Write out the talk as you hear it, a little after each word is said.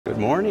Good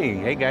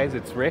morning. Hey guys,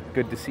 it's Rick.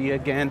 Good to see you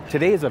again.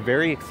 Today is a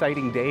very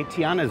exciting day.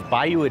 Tiana's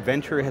Bayou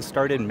adventure has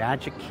started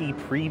Magic Key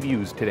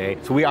previews today.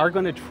 So we are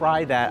going to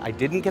try that. I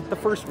didn't get the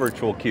first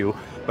virtual queue,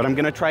 but I'm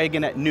going to try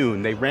again at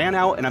noon. They ran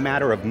out in a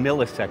matter of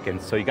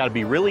milliseconds, so you got to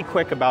be really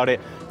quick about it,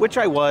 which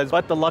I was,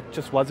 but the luck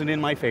just wasn't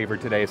in my favor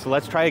today. So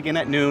let's try again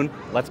at noon.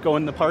 Let's go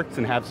in the parks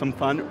and have some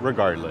fun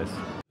regardless.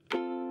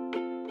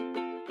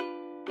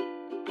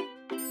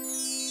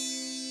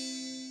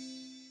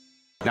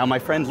 Now my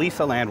friend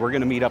Lisaland, we're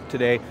gonna meet up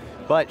today,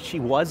 but she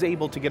was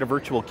able to get a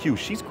virtual queue.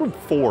 She's group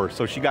 4,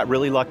 so she got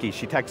really lucky.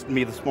 She texted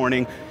me this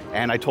morning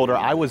and I told her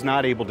I was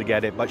not able to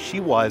get it, but she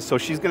was, so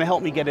she's gonna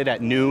help me get it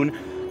at noon.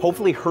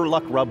 Hopefully her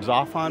luck rubs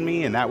off on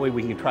me and that way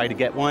we can try to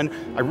get one.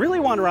 I really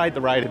want to ride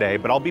the ride today,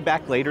 but I'll be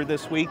back later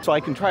this week, so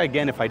I can try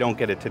again if I don't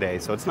get it today.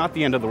 So it's not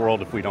the end of the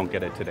world if we don't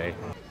get it today.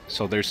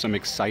 So there's some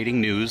exciting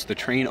news. The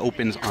train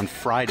opens on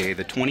Friday,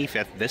 the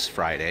 25th, this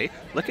Friday.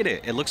 Look at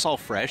it, it looks all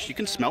fresh. You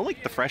can smell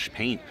like the fresh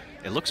paint.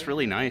 It looks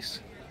really nice.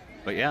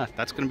 But yeah,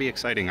 that's gonna be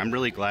exciting. I'm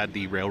really glad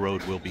the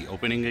railroad will be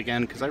opening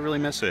again because I really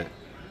miss it.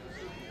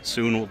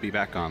 Soon we'll be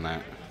back on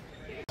that.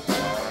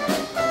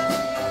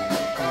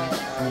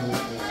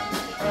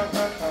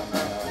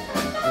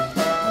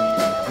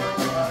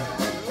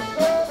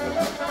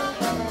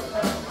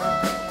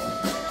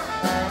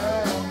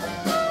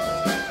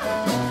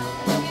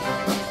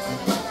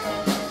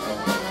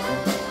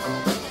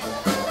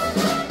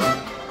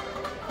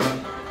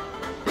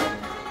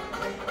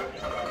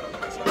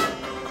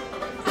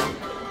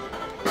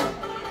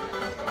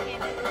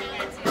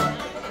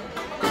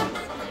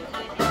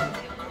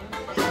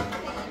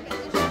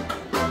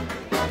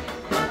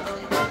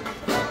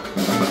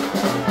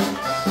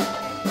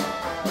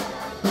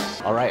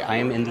 All right, I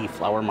am in the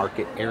flower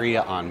market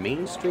area on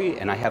Main Street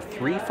and I have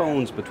 3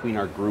 phones between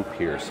our group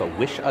here. So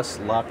wish us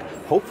luck.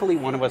 Hopefully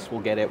one of us will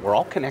get it. We're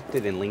all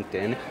connected in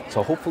LinkedIn.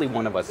 So hopefully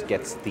one of us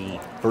gets the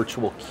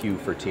virtual queue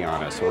for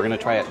Tiana. So we're gonna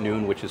try at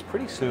noon, which is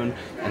pretty soon.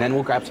 And then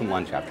we'll grab some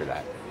lunch after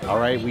that. All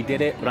right, we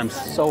did it, but I'm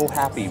so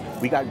happy.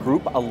 We got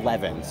group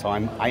 11, so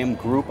I am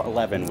group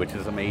 11, which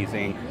is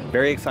amazing.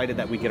 Very excited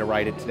that we get to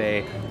ride it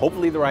today.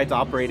 Hopefully the ride's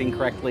operating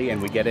correctly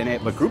and we get in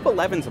it, but group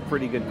 11's a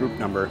pretty good group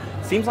number.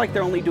 Seems like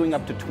they're only doing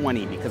up to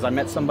 20 because I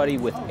met somebody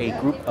with a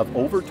group of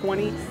over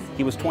 20.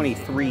 He was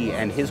 23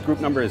 and his group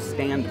number is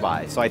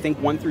standby. So I think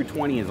 1 through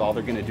 20 is all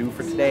they're gonna do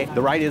for today.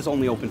 The ride is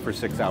only open for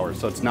 6 hours,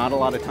 so it's not a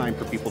lot of time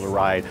for people to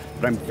ride,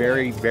 but I'm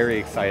very, very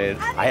excited.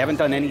 I haven't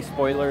done any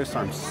spoilers, so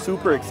I'm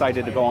super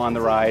excited to go on the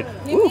ride.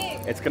 Woo,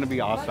 it's gonna be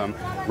awesome.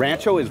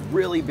 Rancho is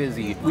really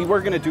busy. We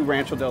were gonna do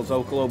Rancho del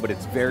Zocalo, but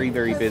it's very,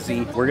 very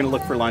busy. We're gonna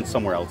look for lunch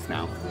somewhere else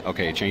now.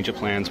 Okay, change of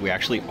plans. We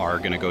actually are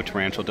gonna go to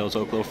Rancho del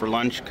Zocalo for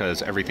lunch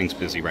because everything's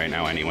busy right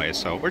now anyway,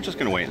 so we're just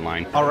gonna wait in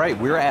line. All right,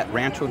 we're at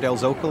Rancho del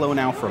Zocalo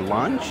now for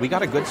lunch. We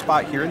got a good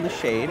spot here in the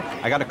shade.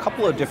 I got a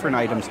couple of different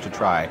items to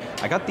try.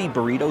 I got the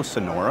burrito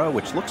Sonora,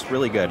 which looks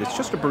really good. It's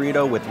just a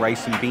burrito with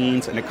rice and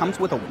beans, and it comes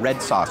with a red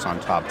sauce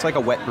on top. It's like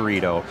a wet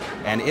burrito,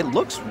 and it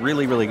looks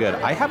really, really good.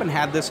 I haven't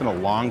had this in a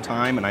long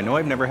time, and I know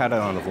I've never had it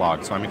on the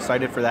vlog, so I'm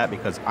excited for that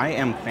because I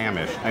am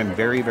famished. I'm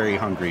very, very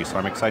hungry, so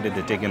I'm excited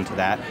to dig into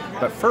that.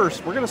 But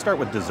first, we're gonna start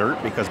with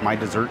dessert because my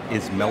dessert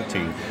is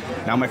melting.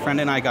 Now, my friend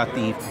and I got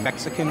the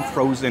Mexican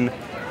frozen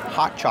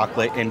hot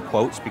chocolate in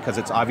quotes because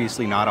it's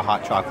obviously not a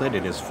hot chocolate,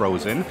 it is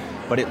frozen,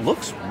 but it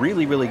looks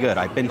really, really good.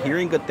 I've been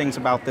hearing good things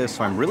about this,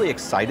 so I'm really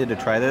excited to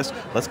try this.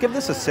 Let's give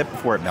this a sip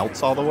before it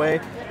melts all the way.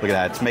 Look at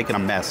that, it's making a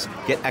mess.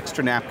 Get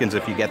extra napkins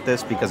if you get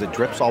this because it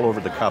drips all over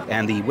the cup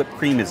and the whipped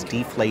cream is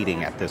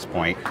deflating at this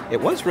point.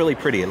 It was really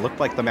pretty, it looked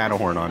like the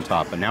Matterhorn on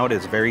top, but now it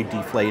is very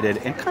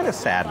deflated and kind of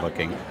sad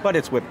looking, but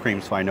it's whipped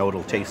cream, so I know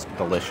it'll taste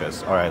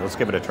delicious. All right, let's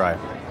give it a try.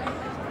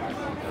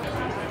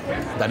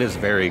 That is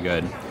very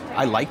good.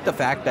 I like the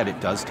fact that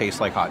it does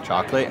taste like hot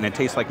chocolate and it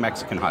tastes like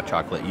Mexican hot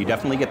chocolate. You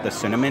definitely get the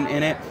cinnamon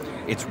in it.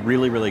 It's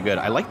really, really good.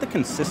 I like the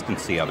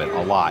consistency of it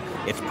a lot.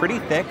 It's pretty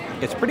thick.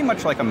 It's pretty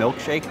much like a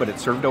milkshake, but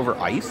it's served over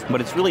ice, but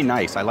it's really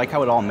nice. I like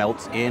how it all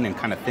melts in and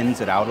kind of thins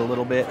it out a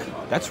little bit.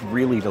 That's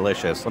really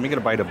delicious. Let me get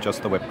a bite of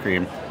just the whipped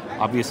cream.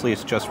 Obviously,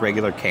 it's just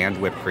regular canned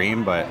whipped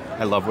cream, but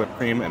I love whipped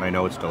cream and I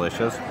know it's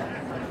delicious.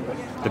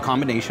 The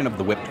combination of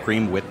the whipped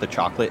cream with the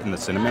chocolate and the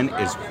cinnamon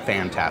is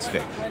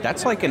fantastic.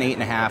 That's like an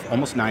 8.5,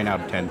 almost 9 out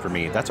of 10 for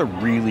me. That's a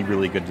really,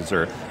 really good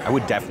dessert. I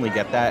would definitely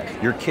get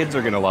that. Your kids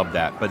are gonna love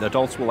that, but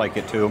adults will like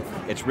it too.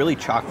 It's really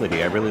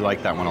chocolatey. I really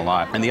like that one a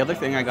lot. And the other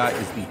thing I got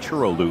is the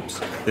churro loops.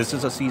 This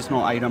is a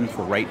seasonal item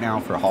for right now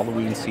for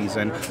Halloween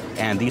season.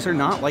 And these are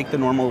not like the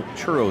normal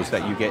churros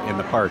that you get in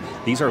the park.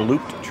 These are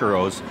looped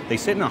churros. They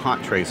sit in a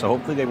hot tray, so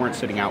hopefully they weren't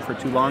sitting out for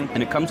too long.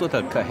 And it comes with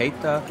a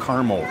cajeta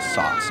caramel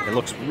sauce. It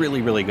looks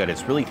really, really good.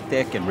 It's really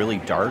thick and really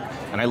dark,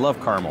 and I love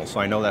caramel, so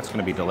I know that's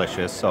gonna be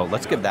delicious. So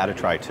let's give that a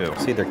try too.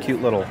 See, they're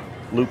cute little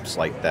loops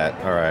like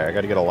that. All right, I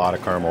gotta get a lot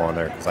of caramel on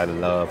there because I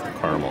love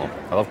caramel.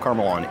 I love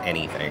caramel on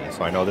anything,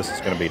 so I know this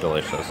is gonna be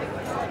delicious.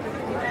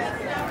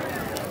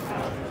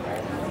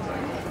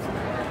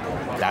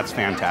 That's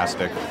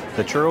fantastic.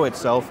 The churro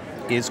itself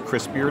is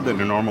crispier than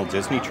a normal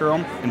Disney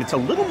churro, and it's a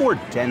little more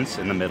dense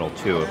in the middle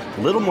too,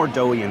 a little more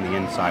doughy in the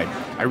inside.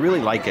 I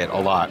really like it a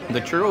lot.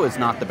 The churro is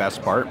not the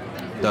best part.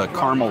 The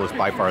caramel is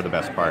by far the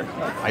best part.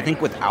 I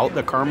think without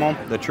the caramel,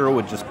 the churro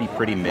would just be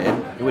pretty mid.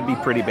 It would be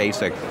pretty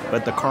basic,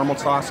 but the caramel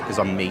sauce is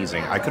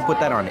amazing. I could put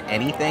that on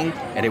anything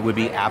and it would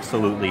be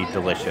absolutely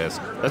delicious.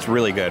 That's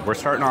really good. We're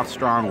starting off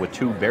strong with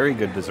two very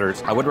good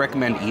desserts. I would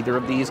recommend either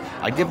of these.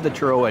 I'd give the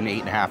churro an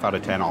 8.5 out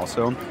of 10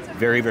 also.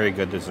 Very, very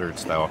good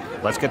desserts though.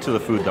 Let's get to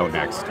the food though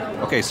next.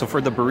 Okay, so for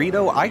the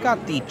burrito, I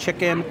got the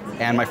chicken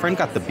and my friend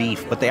got the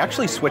beef, but they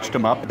actually switched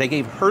them up. They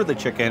gave her the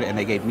chicken and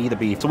they gave me the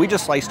beef. So we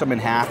just sliced them in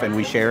half and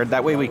we shared.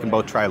 That way we can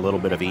both try a little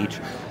bit of each.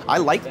 I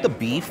like the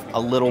beef a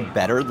little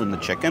better than the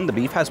chicken. The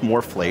beef has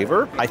more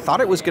flavor. I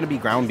thought it was gonna be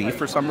ground beef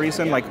for some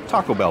reason, like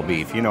Taco Bell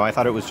beef. You know, I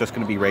thought it was just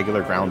gonna be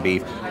regular ground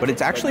beef, but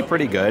it's actually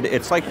pretty good.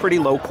 It's like pretty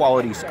low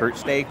quality skirt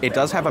steak. It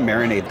does have a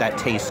marinade that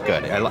tastes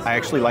good. I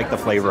actually like the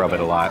flavor of it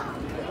a lot.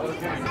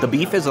 The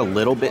beef is a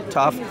little bit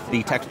tough.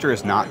 The texture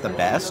is not the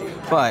best,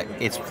 but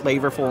it's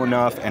flavorful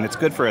enough and it's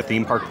good for a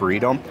theme park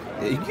burrito.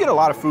 You get a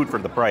lot of food for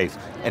the price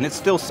and it's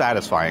still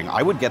satisfying.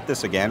 I would get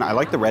this again. I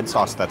like the red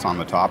sauce that's on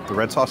the top. The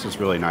red sauce is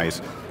really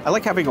nice. I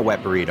like having a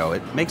wet burrito.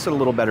 It makes it a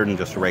little better than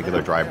just a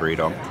regular dry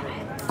burrito.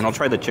 And I'll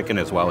try the chicken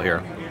as well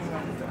here.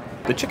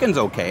 The chicken's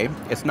okay.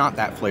 It's not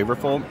that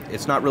flavorful.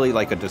 It's not really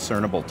like a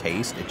discernible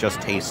taste. It just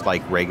tastes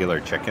like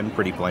regular chicken,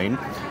 pretty plain.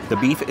 The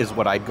beef is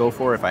what I'd go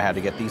for if I had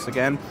to get these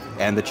again,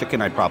 and the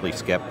chicken I'd probably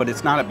skip, but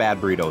it's not a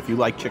bad burrito. If you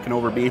like chicken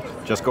over beef,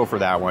 just go for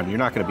that one. You're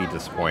not gonna be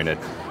disappointed.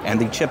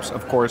 And the chips,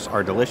 of course,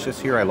 are delicious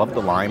here. I love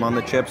the lime on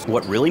the chips.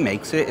 What really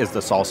makes it is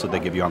the salsa they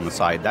give you on the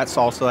side. That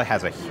salsa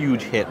has a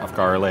huge hit of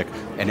garlic,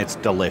 and it's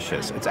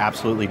delicious. It's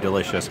absolutely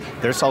delicious.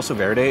 Their salsa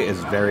verde is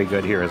very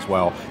good here as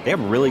well. They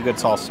have really good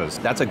salsas.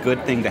 That's a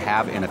good thing to have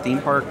in a theme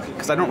park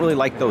because I don't really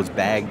like those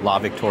bag La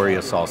Victoria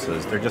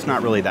salsas. They're just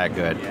not really that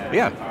good. But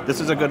yeah,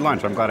 this is a good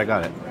lunch. I'm glad I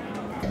got it.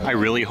 I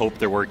really hope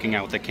they're working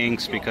out the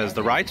kinks because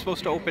the ride's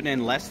supposed to open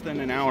in less than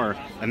an hour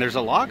and there's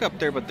a log up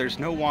there, but there's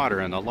no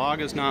water and the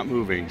log is not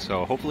moving.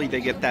 So hopefully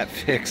they get that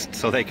fixed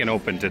so they can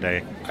open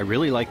today. I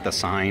really like the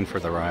sign for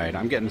the ride.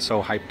 I'm getting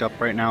so hyped up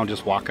right now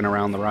just walking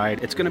around the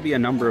ride. It's going to be a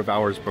number of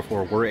hours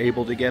before we're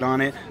able to get on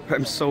it, but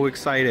I'm so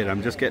excited.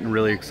 I'm just getting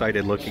really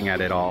excited looking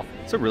at it all.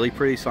 It's a really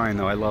pretty sign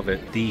though. I love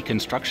it. The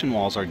construction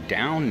walls are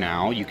down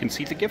now. You can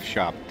see the gift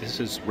shop. This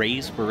is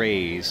Ray's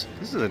Berets.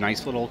 This is a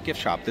nice little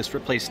gift shop. This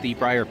replaced the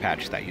Briar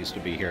Patch that used to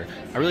be here.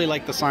 I really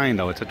like the sign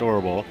though. It's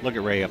adorable. Look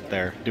at Ray up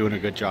there doing a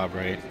good job,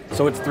 Ray.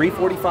 So it's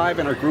 3:45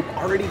 and our group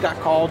already got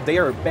called. They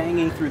are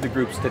banging through the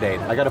groups today.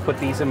 I got to put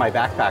these in my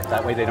backpack.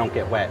 That way they don't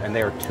get wet, and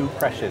they are too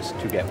precious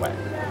to get wet.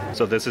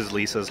 So this is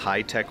Lisa's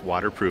high-tech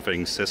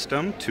waterproofing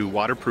system to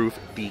waterproof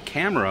the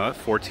camera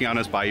for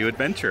Tiana's Bayou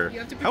adventure. You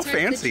have to How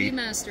fancy. the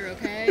G-Master,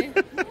 okay?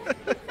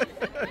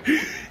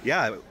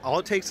 Yeah, all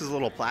it takes is a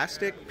little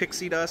plastic,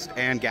 pixie dust,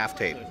 and gaff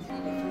tape.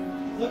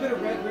 Look at a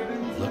red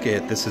ribbon. Look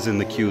at this is in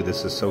the queue.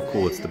 This is so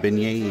cool. It's the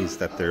beignets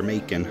that they're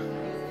making.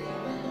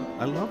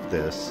 I love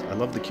this. I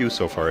love the queue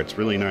so far. It's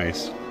really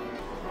nice.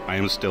 I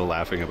am still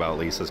laughing about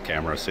Lisa's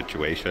camera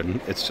situation.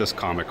 It's just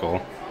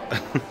comical.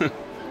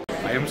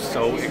 I am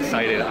so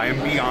excited. I am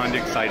beyond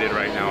excited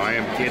right now. I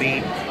am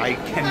giddy. I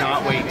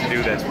cannot wait to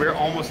do this. We're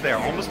almost there,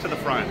 almost to the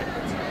front.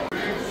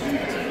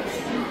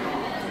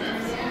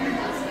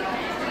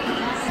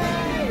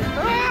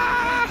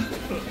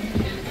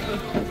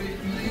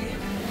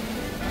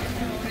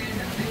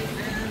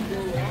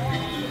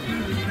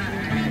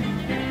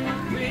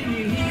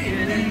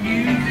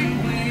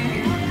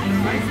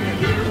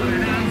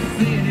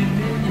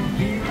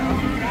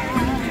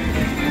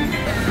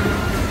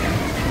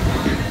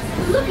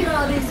 Look at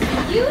all these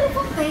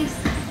beautiful faces.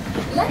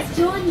 Let's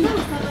join Lewis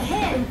up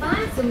ahead and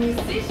find some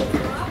musicians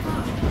for our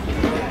party.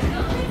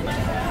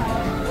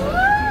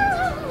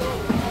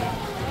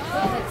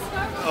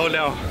 Oh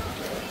no.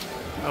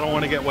 I don't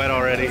want to get wet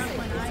already.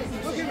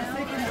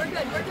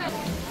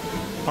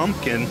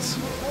 Pumpkins.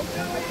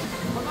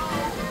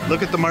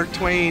 Look at the Mark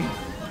Twain.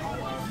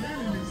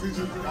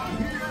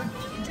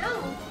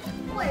 No?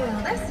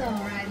 Well, that's all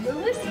right,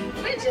 Lewis.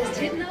 We're just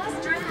hitting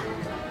our stride.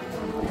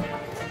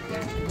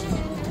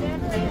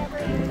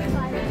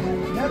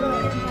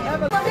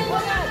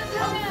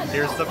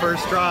 Here's the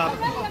first drop.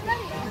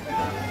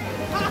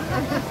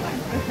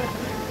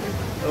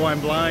 Oh, I'm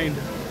blind.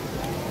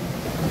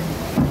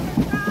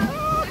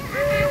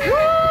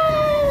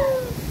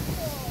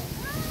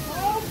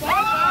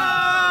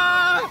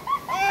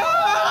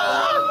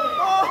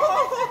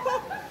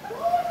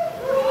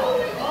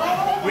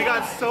 We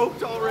got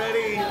soaked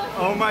already.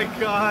 Oh my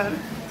God.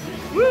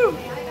 Woo!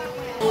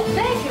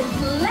 They can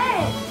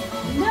play,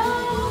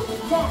 no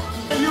doubt.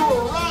 You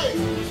were right.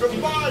 The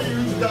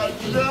Bayou's got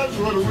just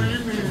what we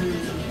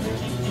need.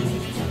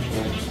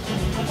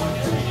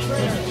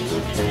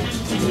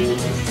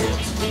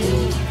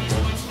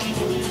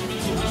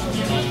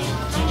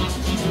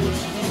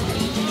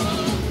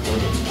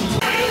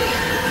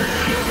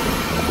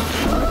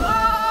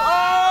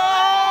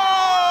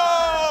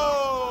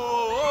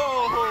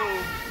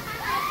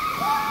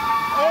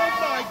 Oh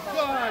my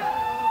God!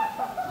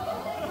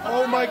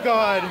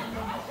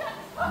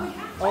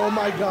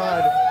 my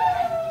God.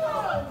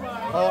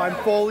 Oh, I'm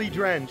fully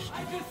drenched.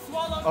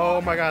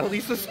 Oh my God,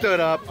 Lisa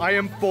stood up. I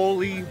am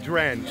fully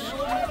drenched.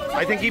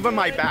 I think even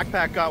my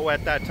backpack got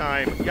wet that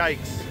time.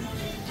 Yikes.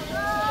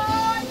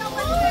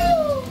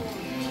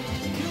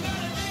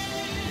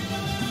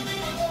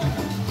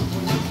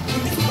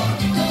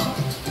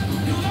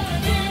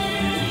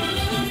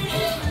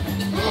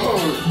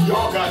 Oh,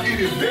 y'all got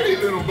itty bitty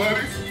little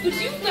buddies.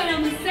 But you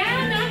found the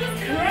sound, that was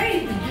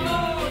crazy.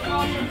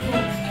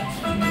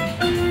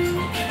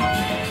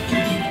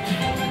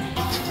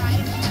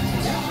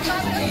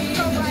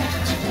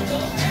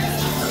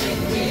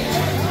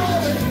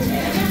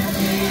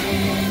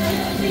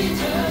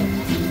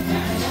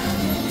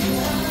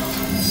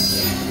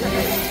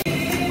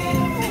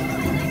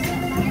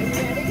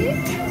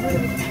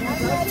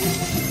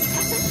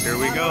 Here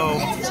we go.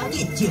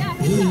 Get you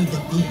big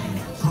again.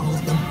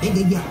 Cause the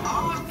bigger you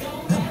are,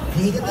 the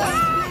bigger the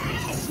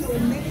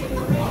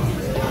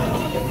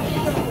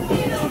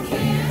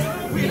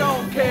We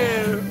don't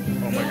care.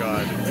 Oh my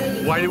God.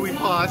 Why did we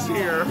pause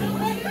here?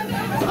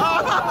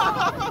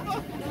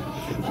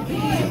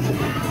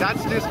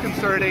 That's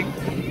disconcerting.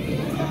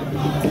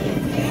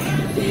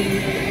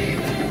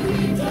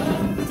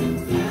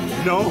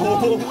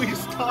 No, we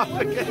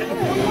stopped again.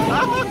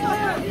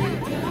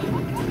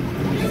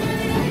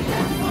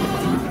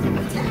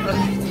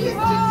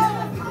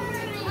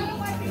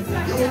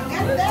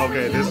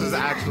 Okay, this is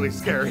actually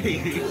scary.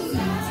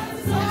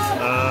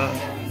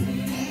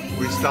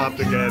 We stopped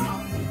again.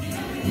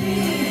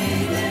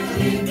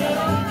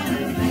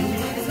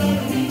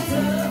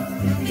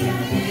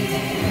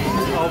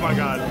 Oh my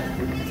God.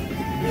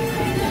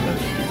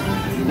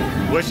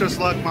 Wish us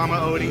luck, Mama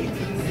Odie.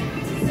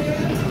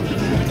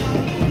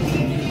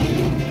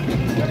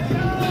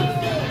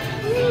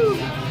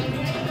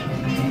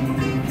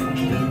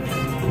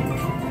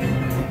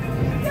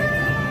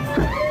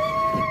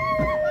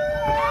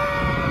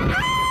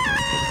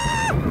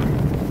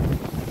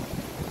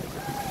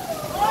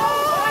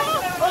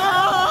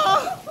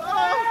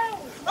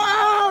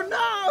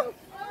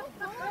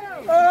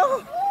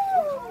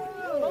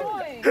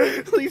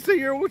 Lisa,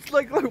 you're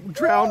like a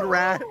drowned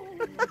rat.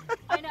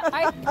 I know.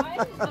 I'm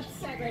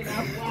upset right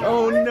now.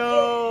 Oh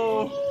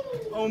no.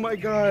 Oh my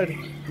God.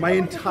 My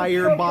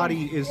entire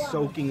body is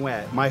soaking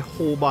wet. My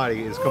whole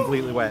body is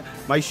completely wet.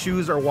 My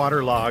shoes are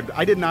waterlogged.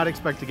 I did not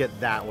expect to get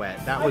that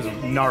wet. That was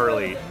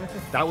gnarly.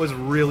 That was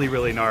really,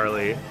 really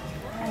gnarly.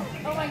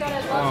 Oh my God, I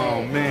love it.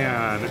 Oh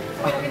man.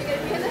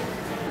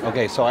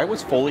 Okay, so I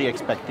was fully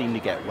expecting to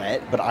get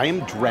wet, but I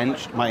am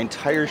drenched. My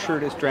entire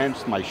shirt is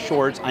drenched, my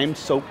shorts, I am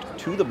soaked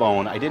to the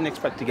bone. I didn't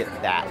expect to get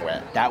that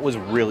wet. That was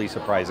really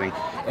surprising.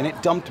 And it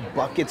dumped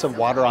buckets of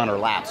water on our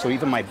lap. So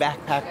even my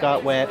backpack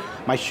got wet.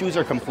 My shoes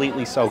are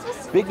completely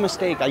soaked. Big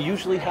mistake. I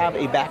usually have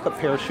a backup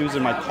pair of shoes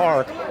in my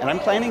car, and I'm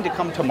planning to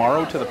come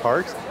tomorrow to the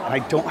parks, and I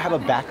don't have a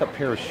backup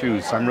pair of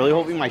shoes. So I'm really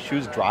hoping my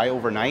shoes dry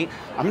overnight.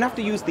 I'm gonna have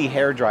to use the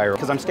hair dryer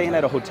because I'm staying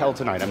at a hotel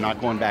tonight. I'm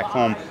not going back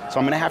home. So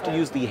I'm gonna have to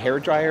use the hair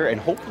dryer and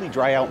hopefully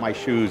dry out my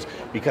shoes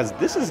because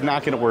this is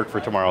not gonna work for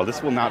tomorrow.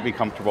 This will not be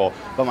comfortable.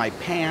 But my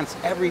pants,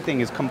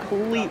 everything is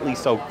completely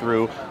soaked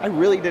through. I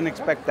really didn't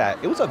expect that.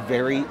 It was a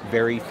very,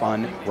 very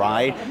fun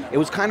ride. It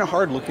was kind of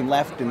hard looking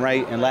left and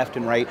right and left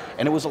and right,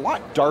 and it was a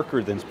lot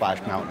darker than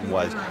Splash Mountain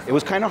was. It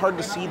was kind of hard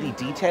to see the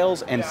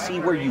details and see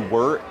where you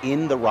were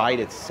in the ride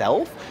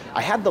itself.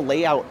 I had the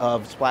layout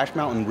of Splash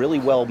Mountain really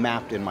well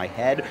mapped in my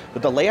head,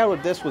 but the layout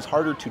of this was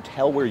harder to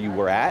tell where you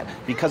were at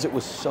because it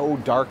was so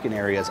dark in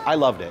areas. I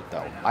loved it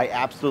though. I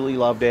absolutely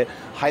loved it.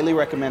 Highly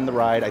recommend the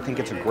ride. I think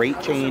it's a great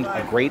change,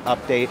 a great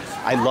update.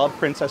 I love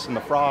Princess and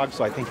the Frog,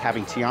 so I think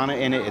having Tiana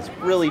in it is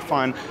really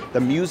fun.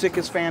 The music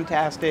is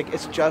fantastic.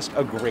 It's just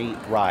a great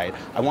ride.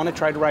 I want to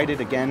try to ride it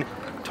again.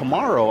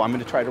 Tomorrow, I'm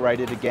going to try to ride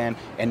it again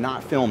and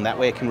not film. That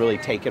way I can really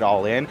take it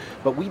all in.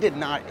 But we did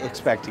not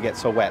expect to get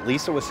so wet.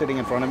 Lisa was sitting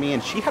in front of me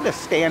and she had to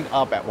stand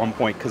up at one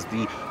point because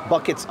the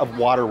buckets of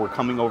water were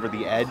coming over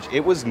the edge.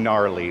 It was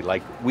gnarly.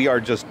 Like, we are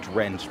just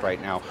drenched right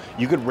now.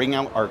 You could wring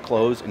out our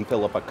clothes and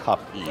fill up a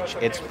cup each.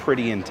 It's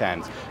pretty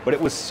intense. But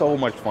it was so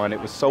much fun. It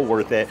was so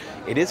worth it.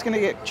 It is going to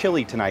get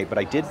chilly tonight, but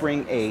I did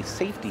bring a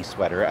safety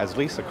sweater, as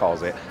Lisa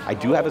calls it. I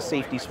do have a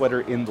safety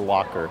sweater in the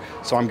locker.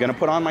 So I'm going to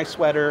put on my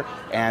sweater,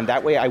 and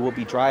that way I will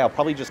be dry. I'll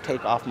probably just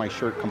take off my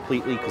shirt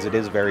completely because it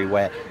is very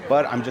wet,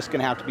 but I'm just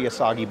gonna have to be a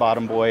soggy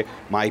bottom boy.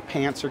 My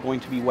pants are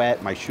going to be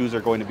wet, my shoes are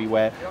going to be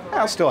wet.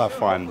 I'll still have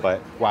fun, but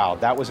wow,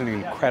 that was an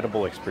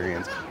incredible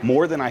experience.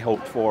 More than I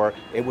hoped for.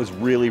 It was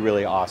really,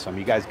 really awesome.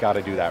 You guys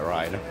gotta do that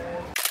ride.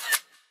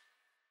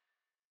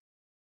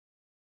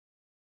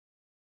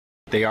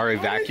 They are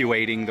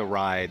evacuating the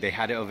ride. They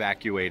had to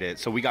evacuate it.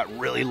 So we got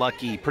really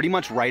lucky. Pretty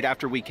much right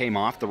after we came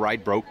off, the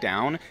ride broke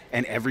down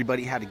and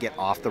everybody had to get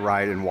off the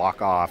ride and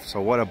walk off.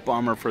 So what a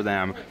bummer for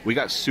them. We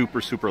got super,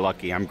 super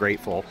lucky. I'm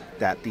grateful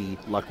that the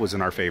luck was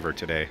in our favor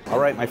today. All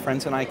right, my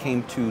friends and I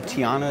came to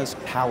Tiana's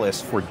Palace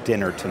for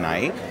dinner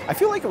tonight. I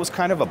feel like it was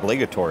kind of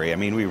obligatory. I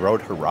mean, we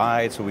rode her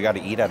ride, so we got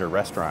to eat at her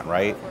restaurant,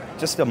 right?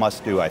 Just a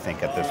must do, I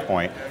think, at this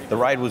point. The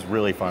ride was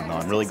really fun though.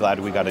 I'm really glad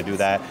we got to do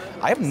that.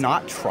 I have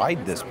not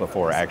tried this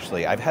before, actually.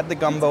 actually. I've had the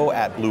gumbo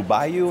at Blue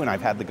Bayou and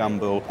I've had the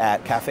gumbo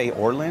at Cafe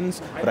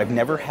Orleans, but I've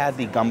never had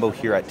the gumbo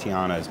here at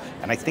Tiana's.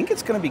 And I think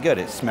it's gonna be good.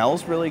 It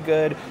smells really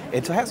good.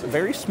 It has a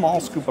very small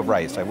scoop of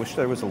rice. I wish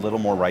there was a little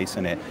more rice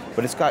in it,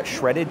 but it's got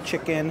shredded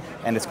chicken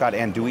and it's got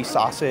andouille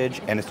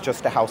sausage and it's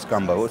just a house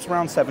gumbo. It's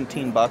around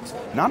 17 bucks.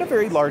 Not a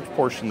very large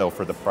portion though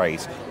for the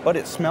price, but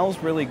it smells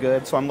really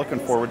good, so I'm looking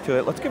forward to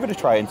it. Let's give it a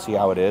try and see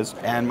how it is.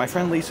 And my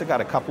friend Lisa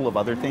got a couple of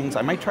other things.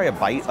 I might try a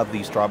bite of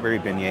the strawberry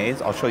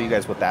beignets. I'll show you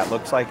guys what that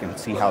looks like and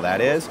see how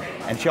that is.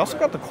 And she also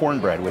got the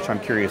cornbread, which I'm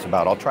curious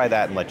about. I'll try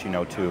that and let you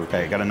know too.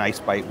 Okay, I got a nice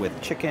bite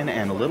with chicken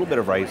and a little bit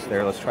of rice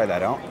there. Let's try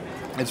that out.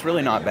 It's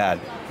really not bad.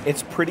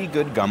 It's pretty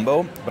good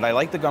gumbo, but I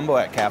like the gumbo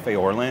at Cafe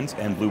Orleans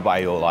and Blue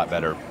Bayou a lot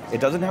better.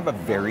 It doesn't have a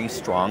very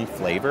strong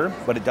flavor,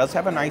 but it does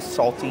have a nice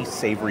salty,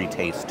 savory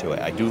taste to it.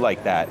 I do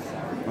like that.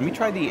 Let me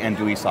try the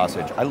andouille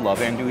sausage. I love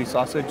andouille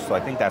sausage, so I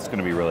think that's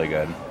gonna be really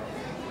good.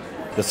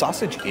 The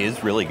sausage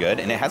is really good,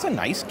 and it has a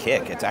nice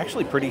kick. It's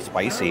actually pretty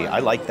spicy. I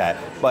like that,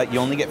 but you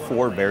only get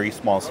 4 very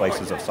small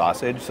slices of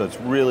sausage, so it's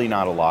really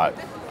not a lot.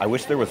 I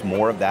wish there was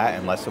more of that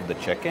and less of the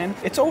chicken.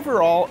 It's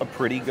overall a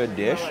pretty good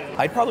dish.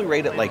 I'd probably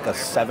rate it like a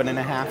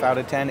 7.5 out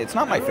of 10. It's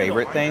not my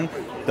favorite thing.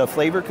 The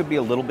flavor could be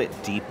a little bit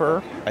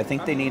deeper. I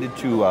think they needed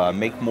to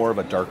make more of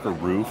a darker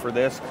roux for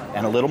this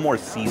and a little more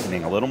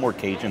seasoning, a little more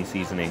Cajun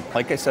seasoning.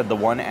 Like I said, the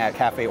one at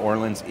Cafe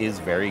Orleans is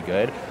very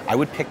good. I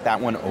would pick that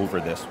one over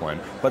this one,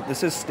 but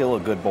this is still a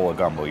good bowl of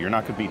gumbo. You're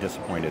not gonna be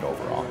disappointed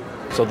overall.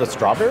 So the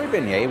strawberry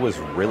beignet was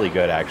really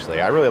good,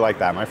 actually. I really like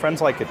that. My friends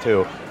like it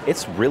too.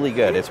 It's really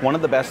good. It's one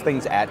of the best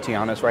things at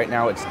Tiana's right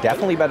now. It's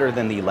definitely better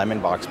than the lemon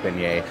box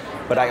beignet,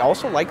 but I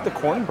also like the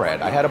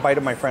cornbread. I had a bite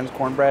of my friend's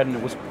cornbread and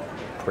it was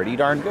pretty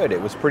darn good.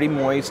 It was pretty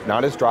moist,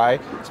 not as dry.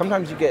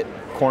 Sometimes you get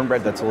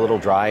cornbread that's a little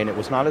dry, and it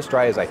was not as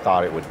dry as I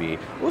thought it would be.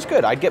 It was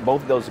good. I'd get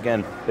both of those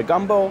again. The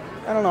gumbo,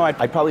 I don't know,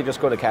 I'd probably just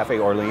go to Cafe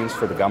Orleans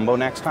for the gumbo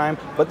next time,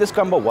 but this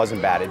gumbo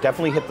wasn't bad. It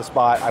definitely hit the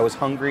spot. I was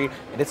hungry,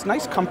 and it's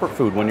nice comfort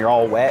food when you're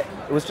all wet.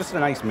 It was just a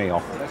nice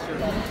meal.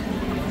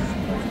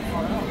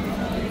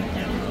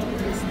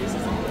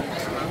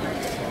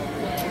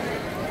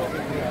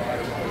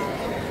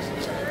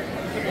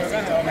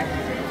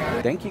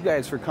 Thank you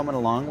guys for coming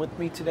along with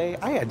me today.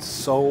 I had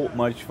so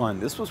much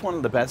fun. This was one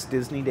of the best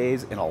Disney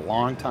days in a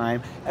long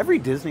time. Every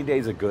Disney day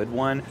is a good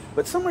one,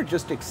 but some are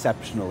just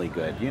exceptionally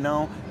good, you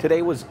know?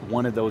 Today was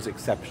one of those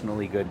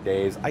exceptionally good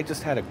days. I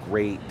just had a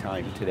great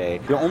time today.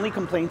 The only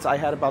complaints I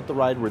had about the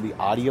ride were the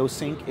audio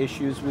sync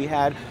issues we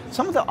had.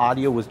 Some of the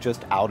audio was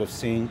just out of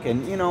sync,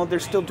 and you know, they're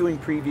still doing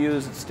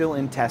previews, it's still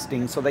in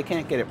testing, so they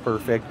can't get it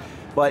perfect.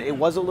 But it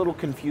was a little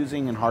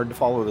confusing and hard to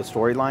follow the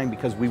storyline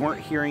because we weren't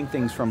hearing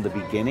things from the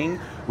beginning.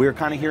 We were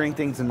kind of hearing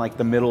things in like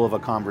the middle of a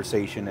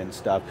conversation and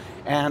stuff.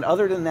 And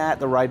other than that,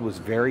 the ride was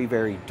very,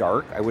 very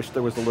dark. I wish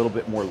there was a little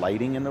bit more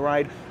lighting in the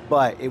ride,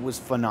 but it was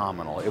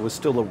phenomenal. It was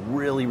still a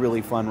really,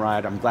 really fun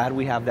ride. I'm glad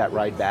we have that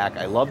ride back.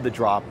 I love the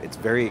drop. It's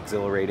very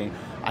exhilarating.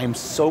 I'm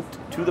soaked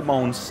to the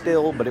bone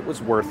still, but it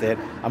was worth it.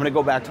 I'm gonna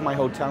go back to my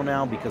hotel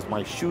now because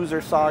my shoes are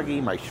soggy,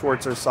 my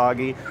shorts are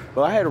soggy,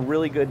 but I had a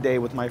really good day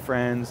with my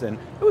friends and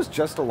it was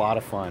just a lot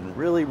of fun.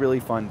 Really, really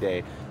fun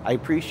day. I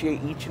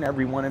appreciate each and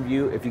every one of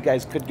you. If you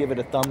guys could give it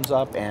a thumbs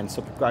up and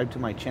subscribe to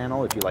my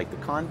channel if you like the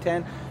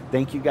content.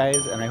 Thank you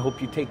guys, and I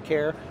hope you take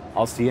care.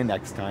 I'll see you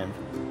next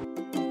time.